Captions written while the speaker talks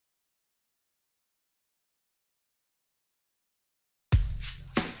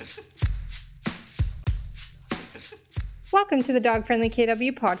Welcome to the Dog Friendly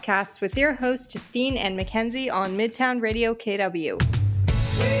KW podcast with your hosts Justine and Mackenzie on Midtown Radio KW.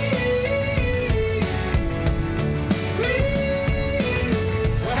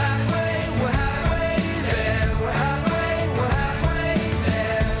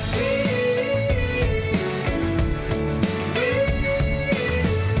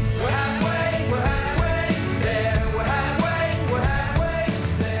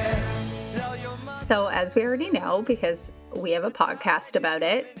 So as we already know, because we have a podcast about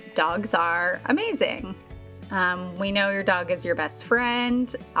it, dogs are amazing. We know your dog is your best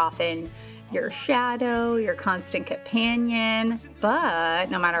friend, often your shadow, your constant companion,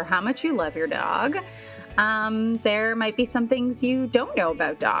 but no matter how much you love your dog, there might be some things you don't know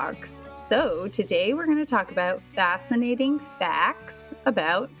about dogs. So today we're going to talk about fascinating facts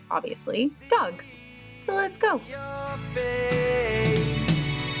about, obviously, dogs. So let's go.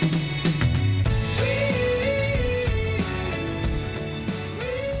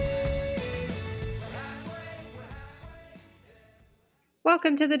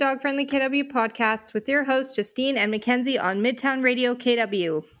 Welcome to the Dog Friendly KW podcast with your hosts Justine and Mackenzie on Midtown Radio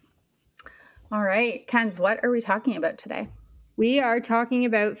KW. All right, Kenz, what are we talking about today? We are talking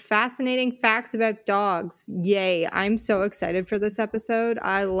about fascinating facts about dogs. Yay. I'm so excited for this episode.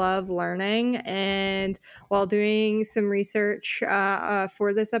 I love learning. And while doing some research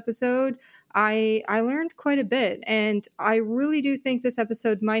for this episode, I learned quite a bit. And I really do think this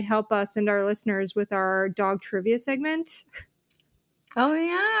episode might help us and our listeners with our dog trivia segment. Oh,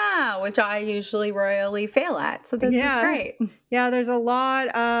 yeah, which I usually royally fail at. So this is great. Yeah, there's a lot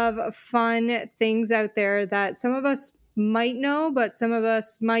of fun things out there that some of us might know, but some of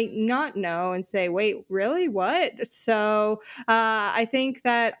us might not know and say, wait, really? What? So I think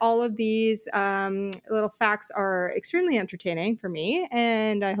that all of these little facts are extremely entertaining for me,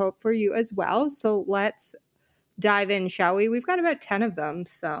 and I hope for you as well. So let's dive in, shall we? We've got about 10 of them,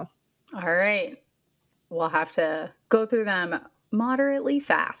 so. All right. We'll have to go through them moderately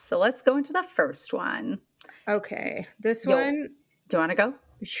fast. So let's go into the first one. Okay, this one. Do you want to go?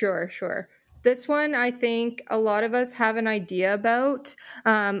 Sure. This one, I think a lot of us have an idea about.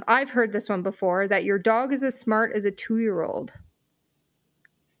 I've heard this one before, that your dog is as smart as a 2-year-old.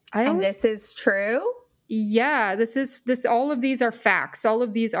 This is true? Yeah, all of these are facts. All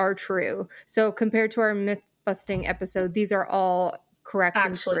of these are true. So compared to our myth busting episode, these are all correct.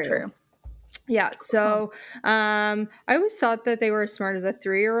 Actually true. Yeah, so I always thought that they were as smart as a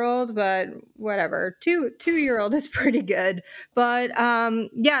 3-year-old, but whatever. 2-year-old is pretty good. But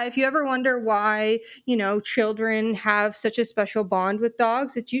yeah, if you ever wonder why, children have such a special bond with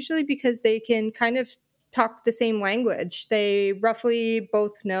dogs, it's usually because they can kind of talk the same language. They roughly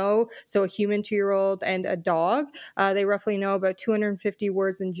both know, so a human 2-year-old and a dog, they roughly know about 250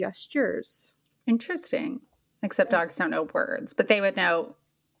 words and gestures. Interesting. Except dogs don't know words, but they would know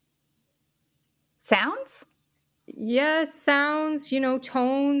sounds? Yes, sounds,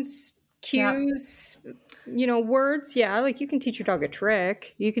 tones, cues, words. Yeah, like you can teach your dog a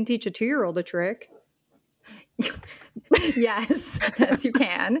trick. You can teach a 2-year-old a trick. Yes, you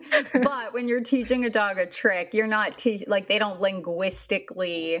can. But when you're teaching a dog a trick, you're not they don't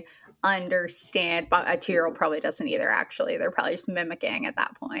linguistically understand. But a 2-year-old probably doesn't either, actually. They're probably just mimicking at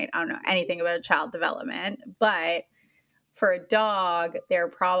that point. I don't know anything about child development. But for a dog, they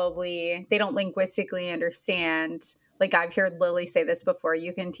don't linguistically understand. Like I've heard Lily say this before,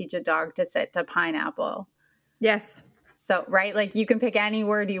 you can teach a dog to sit to pineapple. Yes. So, right, like you can pick any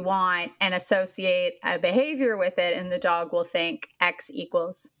word you want and associate a behavior with it, and the dog will think X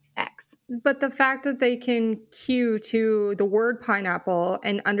equals X. But the fact that they can cue to the word pineapple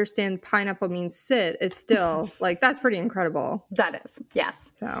and understand pineapple means sit is still, that's pretty incredible. That is,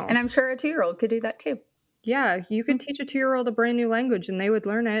 yes. So, and I'm sure a 2-year-old could do that too. Yeah, you could teach a 2-year-old a brand new language and they would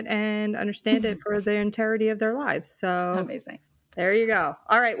learn it and understand it for the entirety of their lives. So amazing. There you go.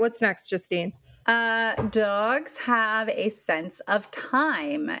 All right, what's next, Justine? Dogs have a sense of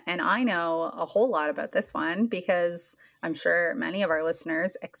time, and I know a whole lot about this one because I'm sure many of our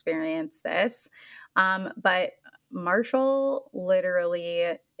listeners experience this. But Marshall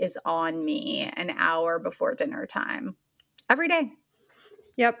literally is on me an hour before dinner time every day.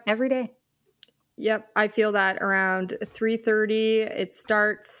 Yep. Every day. Yep, I feel that around 3:30 it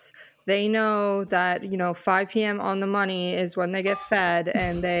starts. They know that, 5 p.m. on the money is when they get fed,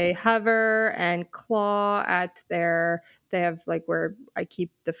 and they hover and claw at they have where I keep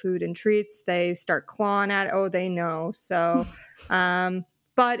the food and treats. They start clawing at, they know. So,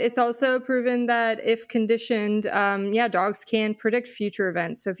 but it's also proven that if conditioned, dogs can predict future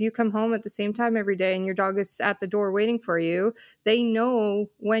events. So if you come home at the same time every day and your dog is at the door waiting for you, they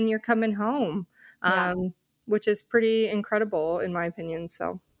know when you're coming home. Yeah. which is pretty incredible in my opinion.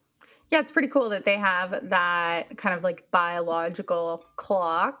 So Yeah, it's pretty cool that they have that kind of like biological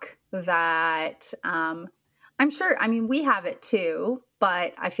clock that I'm sure, I mean, we have it too,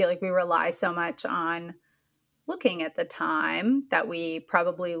 but I feel like we rely so much on looking at the time that we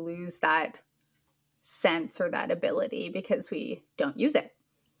probably lose that sense or that ability because we don't use it.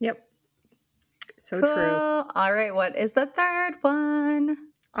 yep, so Cool. true. All right, what is the third one?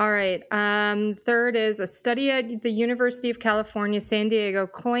 All right. Third is a study at the University of California, San Diego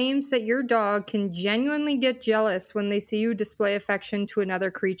claims that your dog can genuinely get jealous when they see you display affection to another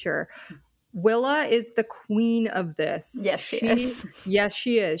creature. Willa is the queen of this. Yes, she is. Yes,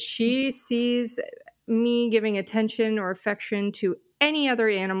 she is. She sees me giving attention or affection to any other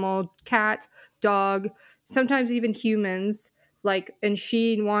animal, cat, dog, sometimes even humans, like, and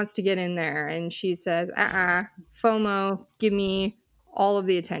she wants to get in there and she says, FOMO, give me all of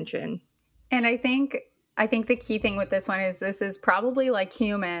the attention. And I think the key thing with this one is this is probably like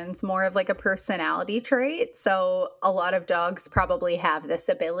humans, more of like a personality trait. So a lot of dogs probably have this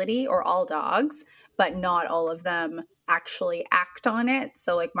ability, or all dogs, but not all of them actually act on it.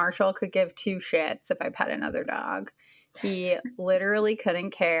 So like Marshall could give two shits if I pet another dog. He literally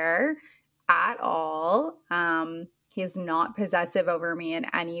couldn't care at all. He's not possessive over me in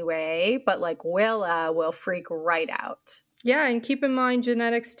any way, but like Willa will freak right out. Yeah, and keep in mind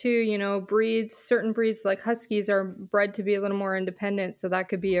genetics too, certain breeds like huskies are bred to be a little more independent, so that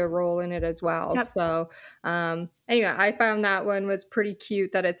could be a role in it as well. Yep. So, anyway, I found that one was pretty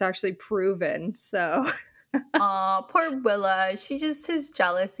cute that it's actually proven. So, Aw, poor Willa. She just has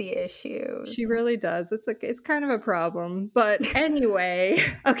jealousy issues. she really does. It's kind of a problem. But anyway,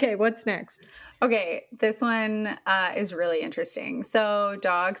 okay, what's next? Okay, this one is really interesting. So,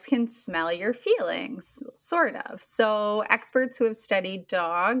 dogs can smell your feelings, sort of. So, experts who have studied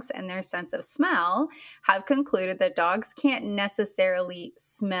dogs and their sense of smell have concluded that dogs can't necessarily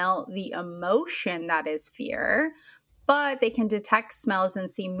smell the emotion that is fear, but they can detect smells and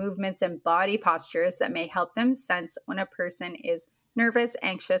see movements and body postures that may help them sense when a person is nervous,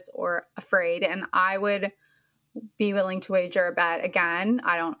 anxious, or afraid. And I would be willing to wager a bet. Again,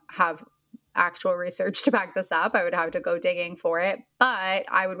 I don't have actual research to back this up. I would have to go digging for it, but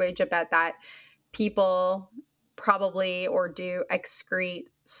I would wager a bet that people probably or do excrete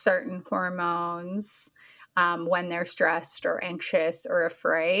certain hormones when they're stressed or anxious or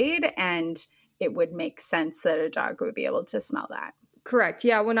afraid, and it would make sense that a dog would be able to smell that. Correct.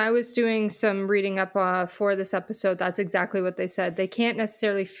 Yeah, when I was doing some reading up for this episode, that's exactly what they said. They can't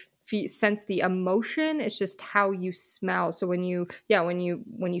necessarily sense the emotion. It's just how you smell. So when you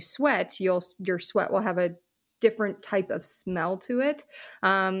sweat, your sweat will have a different type of smell to it.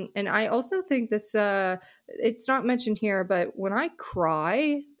 And I also think this, it's not mentioned here, but when I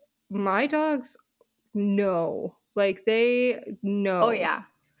cry, my dogs know. Like they know. Oh, yeah.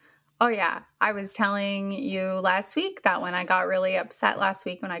 Oh, yeah. I was telling you last week that when I got really upset last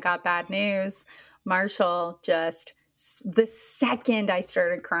week when I got bad news, Marshall just, the second I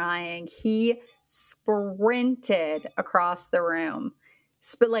started crying, he sprinted across the room.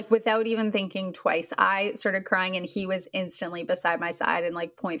 But like without even thinking twice, I started crying and he was instantly beside my side in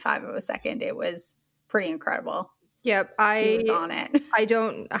like 0.5 of a second. It was pretty incredible. Yep. He was on it. I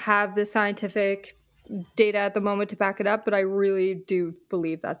don't have the scientific data at the moment to back it up, but I really do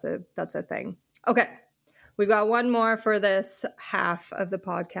believe that's a thing. Okay. We've got one more for this half of the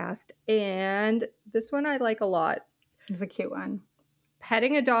podcast, and this one I like a lot. It's a cute one.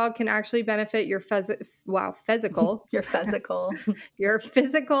 Petting a dog can actually benefit your physical Your physical. your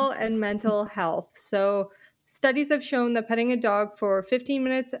physical and mental health. So studies have shown that petting a dog for 15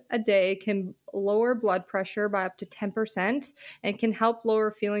 minutes a day can lower blood pressure by up to 10% and can help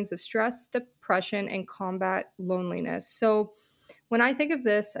lower feelings of stress, depression, and combat loneliness. So when I think of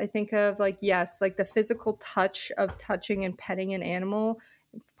this, I think of like the physical touch of touching and petting an animal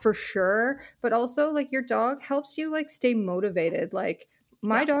for sure, but also like your dog helps you like stay motivated. Like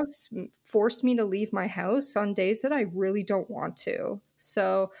my dogs force me to leave my house on days that I really don't want to.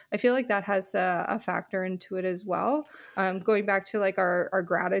 So I feel like that has a factor into it as well. Going back to like our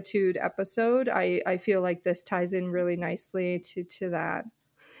gratitude episode, I feel like this ties in really nicely to that.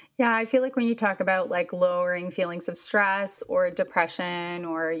 Yeah, I feel like when you talk about like lowering feelings of stress or depression,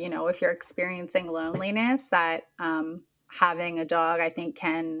 or, if you're experiencing loneliness, that having a dog, I think,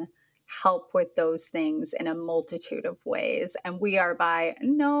 can help with those things in a multitude of ways. And we are by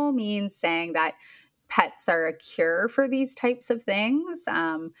no means saying that pets are a cure for these types of things.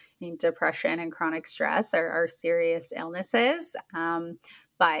 Depression and chronic stress are serious illnesses.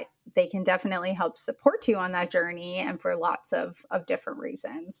 But they can definitely help support you on that journey and for lots of different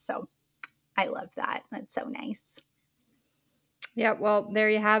reasons. So I love that. That's so nice. Yeah, well, there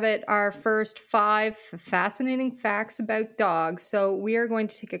you have it. Our first 5 fascinating facts about dogs. So we are going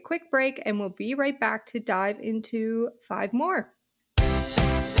to take a quick break and we'll be right back to dive into 5 more. Yeah.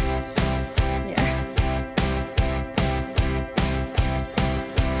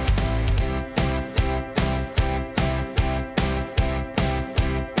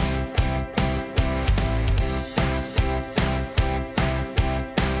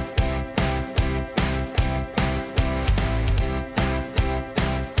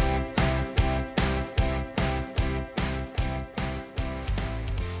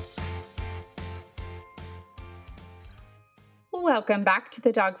 Welcome back to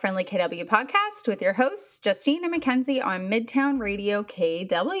the Dog Friendly KW podcast with your hosts, Justine and Mackenzie on Midtown Radio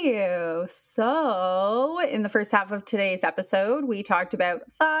KW. So, in the first half of today's episode, we talked about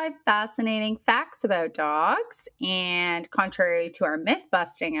 5 fascinating facts about dogs. And contrary to our myth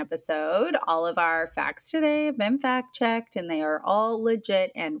busting episode, all of our facts today have been fact checked and they are all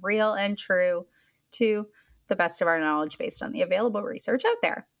legit and real and true to the best of our knowledge based on the available research out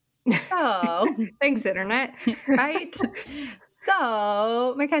there. So, thanks, Internet. Right?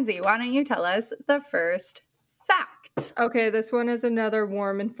 So, Mackenzie, why don't you tell us the first fact? Okay, this one is another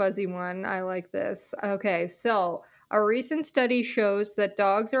warm and fuzzy one. I like this. Okay, so a recent study shows that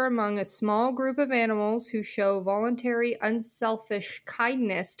dogs are among a small group of animals who show voluntary, unselfish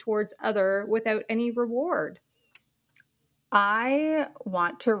kindness towards other without any reward. I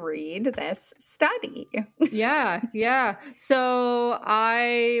want to read this study. Yeah. So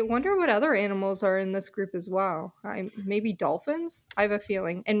I wonder what other animals are in this group as well. Maybe dolphins? I have a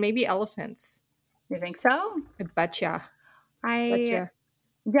feeling. And maybe elephants. You think so? I betcha.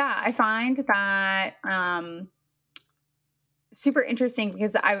 Yeah, I find that super interesting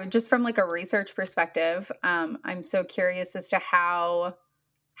because I just from like a research perspective, I'm so curious as to how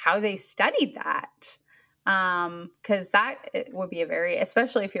they studied that. Because it would be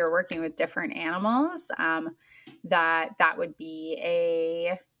especially if you're working with different animals, that would be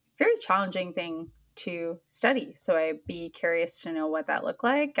a very challenging thing to study. So I'd be curious to know what that looked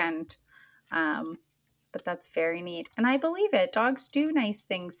like. And, but that's very neat. And I believe it. Dogs do nice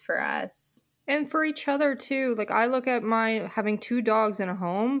things for us. And for each other too. Like I look at having 2 dogs in a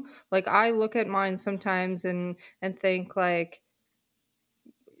home. Like I look at mine sometimes and think like,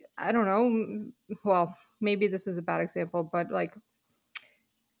 I don't know. Well, maybe this is a bad example, but like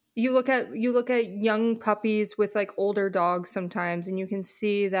you look at young puppies with like older dogs sometimes, and you can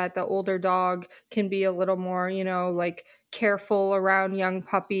see that the older dog can be a little more, like careful around young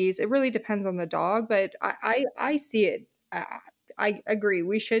puppies. It really depends on the dog, but I see it. I agree.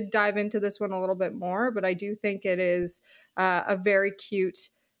 We should dive into this one a little bit more, but I do think it is a very cute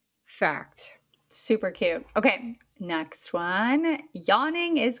fact. Super cute. Okay, next one.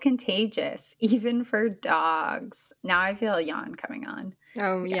 Yawning is contagious, even for dogs. Now I feel a yawn coming on.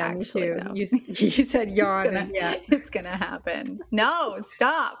 Oh, yeah, actually, me too. You said yawn. It's going to happen. No,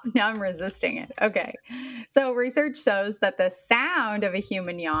 stop. Now I'm resisting it. Okay. So research shows that the sound of a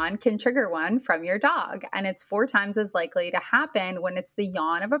human yawn can trigger one from your dog. And it's 4 times as likely to happen when it's the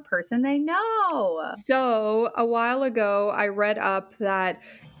yawn of a person they know. So a while ago, I read up that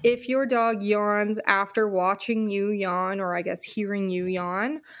if your dog yawns after watching you yawn, or I guess hearing you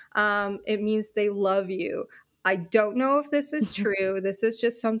yawn, it means they love you. I don't know if this is true. This is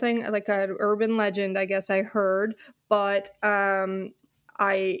just something like an urban legend, I guess I heard, but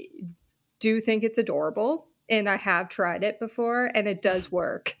I do think it's adorable, and I have tried it before, and it does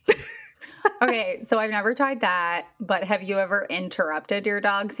work. Okay, so I've never tried that, but have you ever interrupted your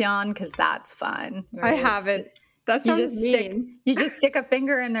dog's yawn? Because that's fun. I haven't. That sounds mean. You just stick a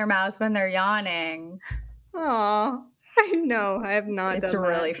finger in their mouth when they're yawning. Aw. I know. I have not done that. It's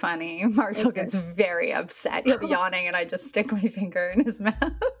really funny. Marshall gets very upset. He'll be yawning and I just stick my finger in his mouth.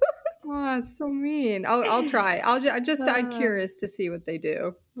 Oh, that's so mean. I'll try. I'm curious to see what they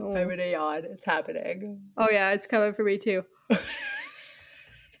do. Oh. I'm gonna yawn. It's happening. Oh yeah, it's coming for me too.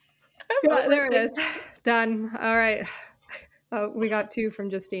 Yeah, there it is. Done. All right. We got 2 from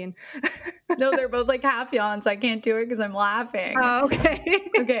Justine. No, they're both like half yawns. I can't do it because I'm laughing. Oh, okay.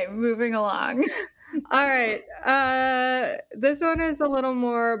 Okay, moving along. All right. This one is a little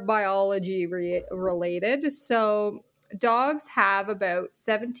more biology related. So dogs have about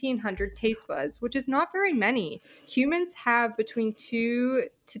 1,700 taste buds, which is not very many. Humans have between 2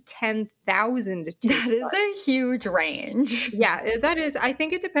 to 10,000 taste buds. That is a huge range. Yeah, that is. I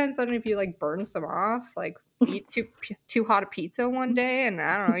think it depends on if you like burn some off, like eat too hot a pizza one day, and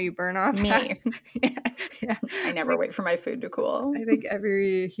I don't know, you burn off me. Yeah. I never wait for my food to cool. I think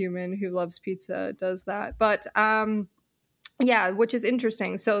every human who loves pizza does that. But Yeah, which is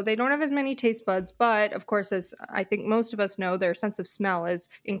interesting. So they don't have as many taste buds, but of course, as I think most of us know, their sense of smell is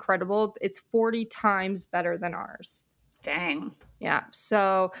incredible. It's 40 times better than ours. Dang. Yeah.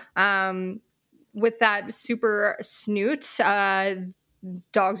 So, with that super snoot,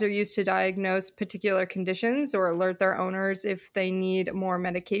 dogs are used to diagnose particular conditions or alert their owners if they need more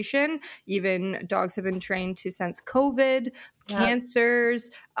medication. Even dogs have been trained to sense COVID, Yep.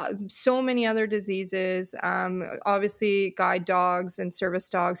 cancers, so many other diseases. Obviously, guide dogs and service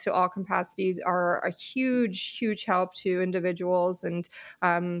dogs to all capacities are a huge, huge help to individuals. And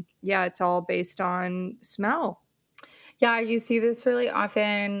yeah, it's all based on smell. Yeah, you see this really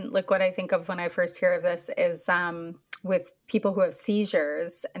often. Like what I think of when I first hear of this is with people who have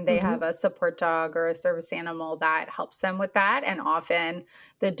seizures and they have Mhm. a support dog or a service animal that helps them with that. And often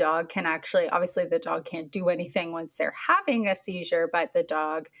the dog can actually, obviously, the dog can't do anything once they're having a seizure, but the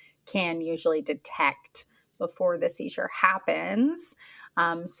dog can usually detect before the seizure happens.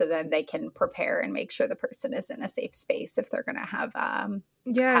 So then they can prepare and make sure the person is in a safe space if they're going to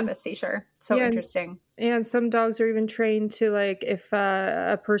Yeah, have a seizure. So yeah, interesting. and some dogs are even trained to, like, if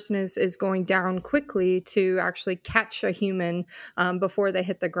a person is going down quickly, to actually catch a human before they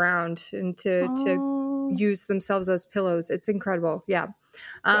hit the ground and to Oh, use themselves as pillows. It's incredible. Yeah.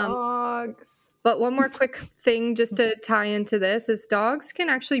 Um, dogs. but one more quick thing just to tie into this is dogs can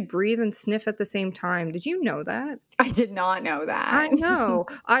actually breathe and sniff at the same time. Did you know that? I did not know I that. know.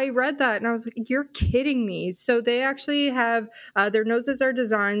 I read that and I was like, "You're kidding me." So they actually have their noses are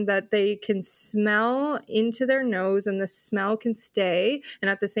designed that they can smell into their nose and the smell can stay. And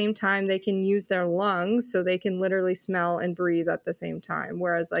at the same time, they can use their lungs so they can literally smell and breathe at the same time.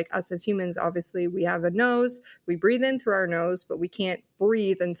 Whereas, like us as humans, obviously, we have a nose, we breathe in through our nose, but we can't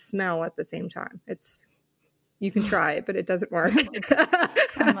breathe and smell at the same time. You can try it, but it doesn't work.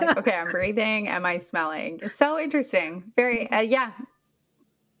 I'm like, okay, I'm breathing. Am I smelling? So interesting. Very, yeah.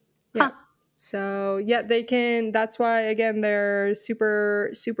 Yeah. Huh. So, yeah, they can that's why again they're super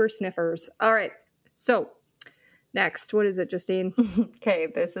super sniffers. All right. So, next, what is it, Justine? Okay,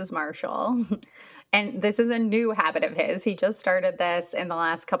 this is Marshall. And this is a new habit of his. He just started this in the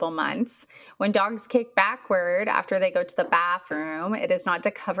last couple months. When dogs kick backward after they go to the bathroom, it is not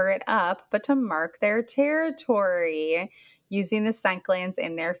to cover it up, but to mark their territory using the scent glands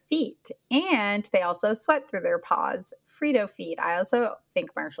in their feet. And they also sweat through their paws. Frito feet. I also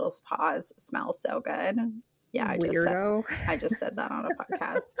think Marshall's paws smell so good. Yeah, Weirdo. I just said that on a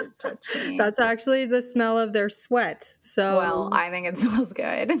podcast. Don't judge me. That's actually the smell of their sweat. Well, So, I think it smells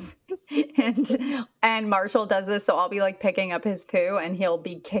good. and Marshall does this, so I'll be like picking up his poo and he'll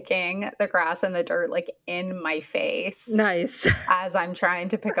be kicking the grass and the dirt like in my face nice. as I'm trying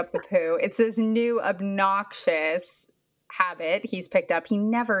to pick up the poo. It's this new obnoxious habit he's picked up. He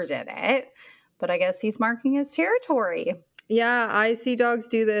never did it, but I guess he's marking his territory. Yeah, I see dogs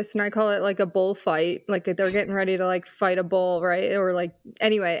do this and I call it like a bullfight. Like they're getting ready to like fight a bull, right? Or like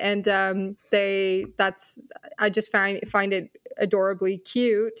anyway, and they that's I just find it adorably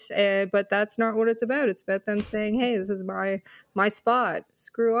cute, but that's not what it's about. It's about them saying, "Hey, this is my spot.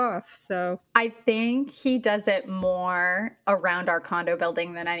 Screw off." So, I think he does it more around our condo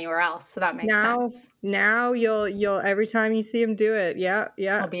building than anywhere else, so that makes now sense. now you'll every time you see him do it. Yeah,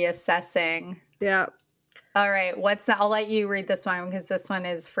 yeah. I'll be assessing. Yeah. All right, what's that? I'll let you read this one because this one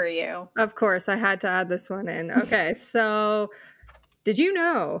is for you. Of course, I had to add this one in. Okay, so did you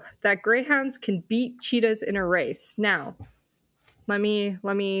know that greyhounds can beat cheetahs in a race? Now, let me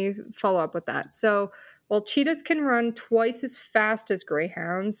follow up with that. So, while cheetahs can run twice as fast as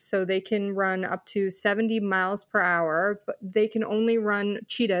greyhounds, so they can run up to 70 miles per hour, but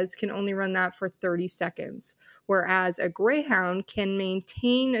cheetahs can only run that for 30 seconds, whereas a greyhound can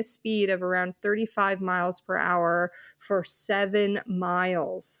maintain a speed of around 35 miles per hour for 7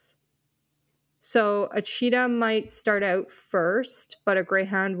 miles. So a cheetah might start out first, but a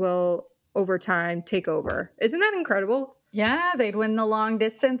greyhound will over time take over. Isn't that incredible? Yeah, they'd win the long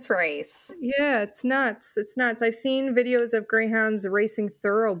distance race. Yeah, it's nuts. It's nuts. I've seen videos of greyhounds racing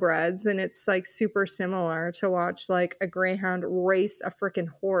thoroughbreds, and it's like super similar to watch like a greyhound race a freaking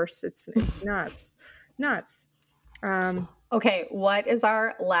horse. It's nuts, nuts. Um, Okay, what is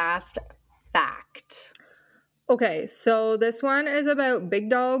our last fact? okay, so this one is about big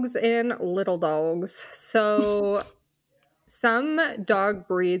dogs and little dogs. So some dog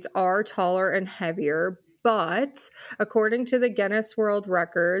breeds are taller and heavier, but according to the Guinness World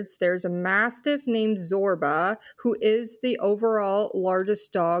Records, there's a mastiff named Zorba who is the overall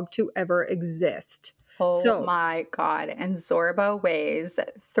largest dog to ever exist. Oh So, my God. And Zorba weighs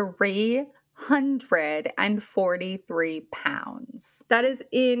 343 pounds. That is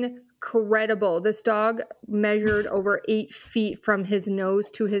incredible. This dog measured over 8 feet from his nose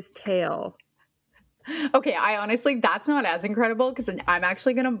to his tail. Okay, I honestly, that's not as incredible because I'm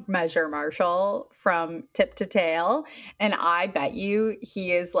actually going to measure Marshall from tip to tail. And I bet you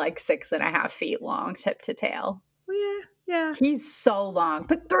he is like 6.5 feet long, tip to tail. Oh, yeah. He's so long,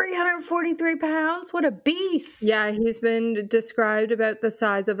 but 343 pounds? What a beast. Yeah, he's been described about the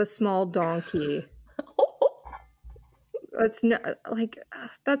size of a small donkey. That's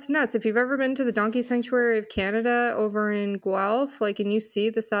that's nuts. If you've ever been to the Donkey Sanctuary of Canada over in Guelph, and you see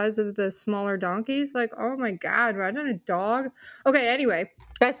the size of the smaller donkeys, oh my God, imagine a dog. Okay, anyway.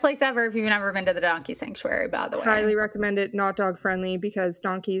 Best place ever if you've never been to the Donkey Sanctuary, by the way. Highly recommend it. Not dog friendly because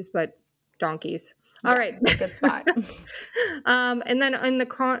donkeys, but donkeys. All right. Good spot. And then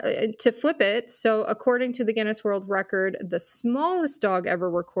to flip it, so according to the Guinness World Record, the smallest dog ever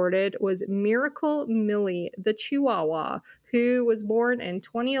recorded was Miracle Millie, the Chihuahua, who was born in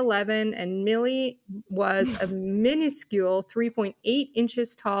 2011, and Millie was a minuscule 3.8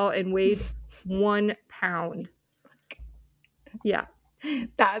 inches tall and weighed 1 pound. Yeah.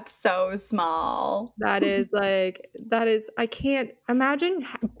 That's so small. That is, I can't imagine,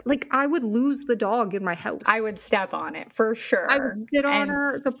 I would lose the dog in my house. I would step on it for sure. I would sit on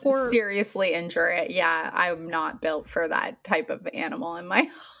her, seriously injure it. Yeah, I'm not built for that type of animal in my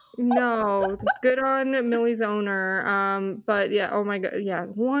home. No, good on Millie's owner. But yeah, oh my God. Yeah,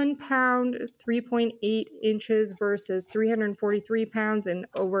 1 pound, 3.8 inches versus 343 pounds and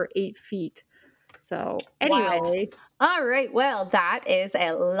over 8 feet. So anyway. Wow. All right. Well, that is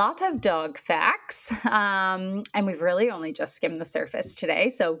a lot of dog facts. And we've really only just skimmed the surface today.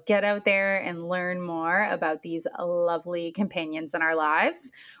 So get out there and learn more about these lovely companions in our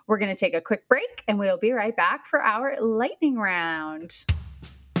lives. We're going to take a quick break and we'll be right back for our lightning round.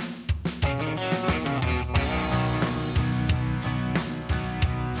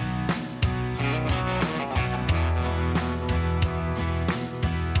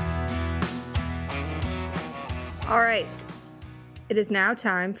 All right. It is now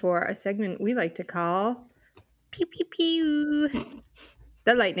time for a segment we like to call Pew Pew Pew,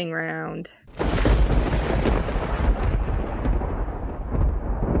 the lightning round.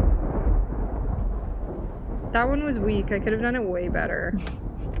 That one was weak. I could have done it way better.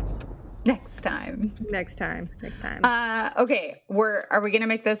 Next time. Okay. Are we going to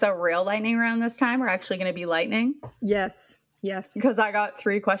make this a real lightning round this time? We're actually going to be lightning? Yes. Because I got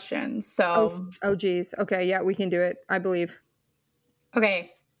 3 questions. So. Oh, geez. Okay. Yeah, we can do it. I believe.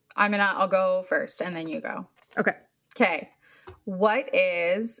 Okay. I'll go first and then you go. Okay. What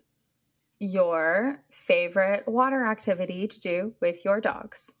is your favorite water activity to do with your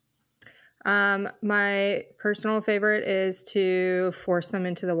dogs? My personal favorite is to force them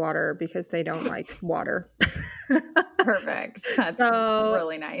into the water because they don't like water. Perfect. That's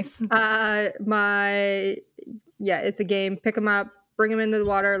really nice. It's a game. Pick them up, bring them into the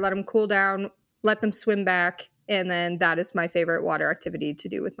water, let them cool down, let them swim back. And then that is my favorite water activity to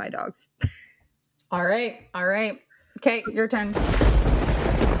do with my dogs. All right. Okay, your turn.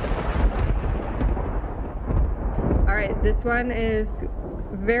 All right, this one is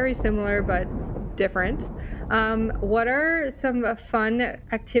very similar but different. What are some fun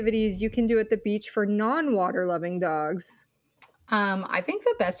activities you can do at the beach for non-water loving dogs? I think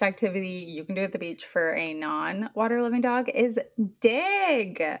the best activity you can do at the beach for a non-water loving dog is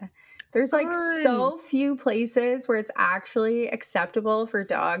dig. There's so few places where it's actually acceptable for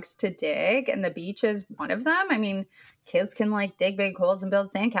dogs to dig, and the beach is one of them. I mean, kids can dig big holes and build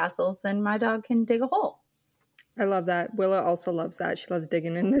sandcastles, then my dog can dig a hole. I love that. Willa also loves that. She loves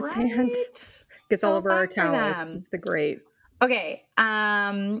digging in the sand. Gets all over our towels. It's the great. Okay.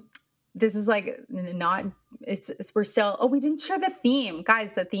 This is we're still, we didn't share the theme.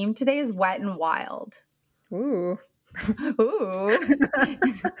 Guys, the theme today is wet and wild. Ooh.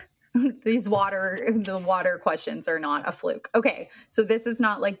 The water questions are not a fluke. Okay, so this is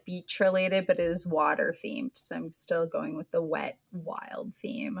not beach related, but it is water themed. So I'm still going with the wet, wild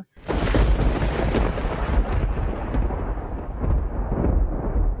theme.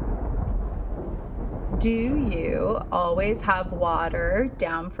 Do you always have water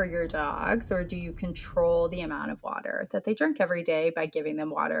down for your dogs, or do you control the amount of water that they drink every day by giving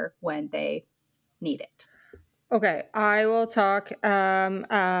them water when they need it? Okay, I will talk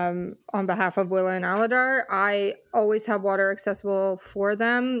on behalf of Willa and Aladar. I always have water accessible for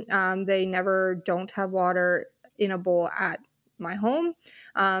them. They never don't have water in a bowl at my home.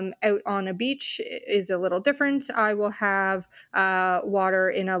 Out on a beach is a little different. I will have water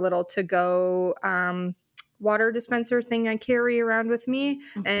in a little to-go water dispenser thing I carry around with me.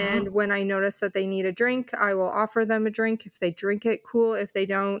 And when I notice that they need a drink, I will offer them a drink. If they drink it, cool. If they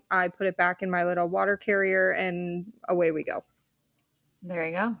don't, I put it back in my little water carrier and away we go. There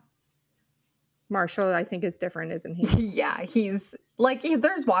you go. Marshall, I think, is different, isn't he? Yeah, he's like,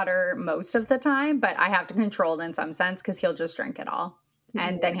 there's water most of the time, but I have to control it in some sense because he'll just drink it all.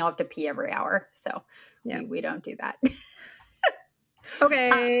 And then he'll have to pee every hour. So we don't do that.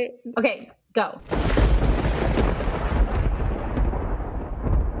 Okay. Okay, go.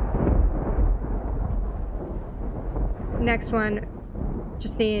 Next one.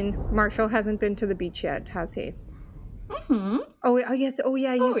 Justine, Marshall hasn't been to the beach yet, has he? Mm-hmm. Oh, yes. Oh,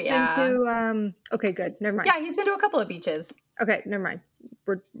 yeah. He's been to, okay, good. Never mind. Yeah, he's been to a couple of beaches. Okay, never mind.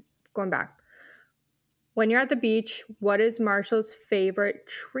 We're going back. When you're at the beach, what is Marshall's favorite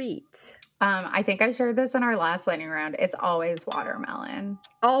treat? I think I shared this in our last lightning round. It's always watermelon.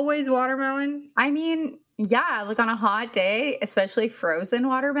 Always watermelon? I mean, yeah, like on a hot day, especially frozen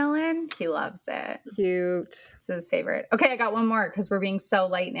watermelon, he loves it. Cute. It's his favorite. Okay, I got one more because we're being so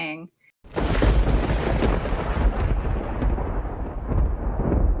lightning.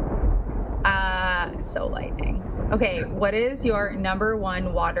 So lightning. Okay, what is your number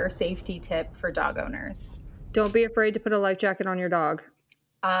one water safety tip for dog owners? Don't be afraid to put a life jacket on your dog.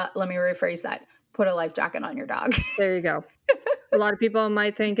 Let me rephrase that. Put a life jacket on your dog. There you go. A lot of people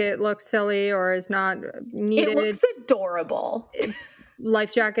might think it looks silly or is not needed. It looks adorable.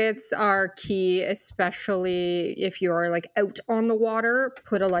 Life jackets are key, especially if you're like out on the water.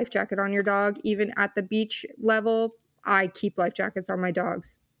 Put a life jacket on your dog. Even at the beach level, I keep life jackets on my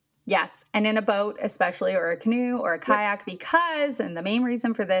dogs. Yes, and in a boat especially, or a canoe or a kayak, because, and the main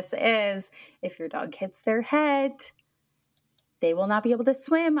reason for this is if your dog hits their head, they will not be able to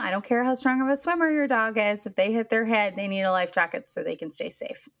swim. I don't care how strong of a swimmer your dog is. If they hit their head, they need a life jacket so they can stay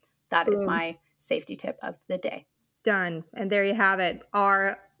safe. That is my safety tip of the day. Done. And there you have it.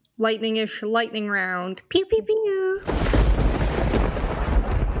 Our lightning-ish lightning round. Pew, pew, pew.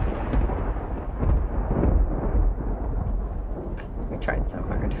 We tried so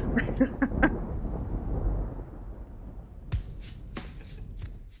hard.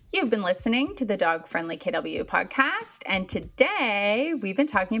 You've been listening to the Dog Friendly KW podcast, and today we've been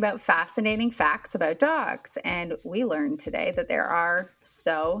talking about fascinating facts about dogs, and we learned today that there are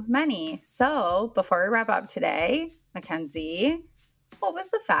so many. So before we wrap up today, Mackenzie, what was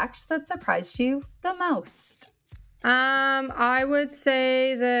the fact that surprised you the most? I would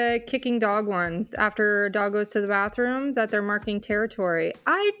say the kicking dog one. After a dog goes to the bathroom, that they're marking territory.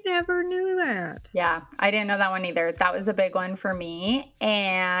 I never knew that. Yeah, I didn't know that one either. That was a big one for me.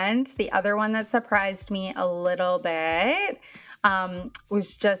 And the other one that surprised me a little bit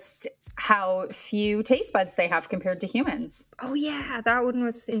was just how few taste buds they have compared to humans. Oh, yeah, that one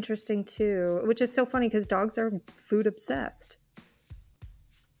was interesting too, which is so funny because dogs are food obsessed.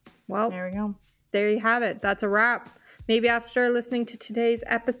 Well, there we go. There you have it. That's a wrap. Maybe after listening to today's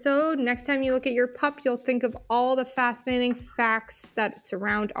episode, next time you look at your pup, you'll think of all the fascinating facts that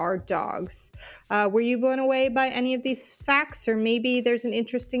surround our dogs. Were you blown away by any of these facts? Or maybe there's an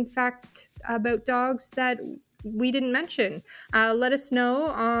interesting fact about dogs that we didn't mention. Let us know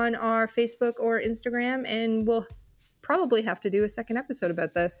on our Facebook or Instagram, and we'll probably have to do a second episode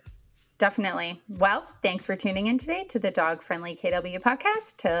about this. Definitely. Well, thanks for tuning in today to the Dog Friendly KW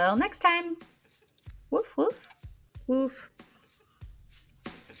podcast. Till next time. Woof, woof. Woof.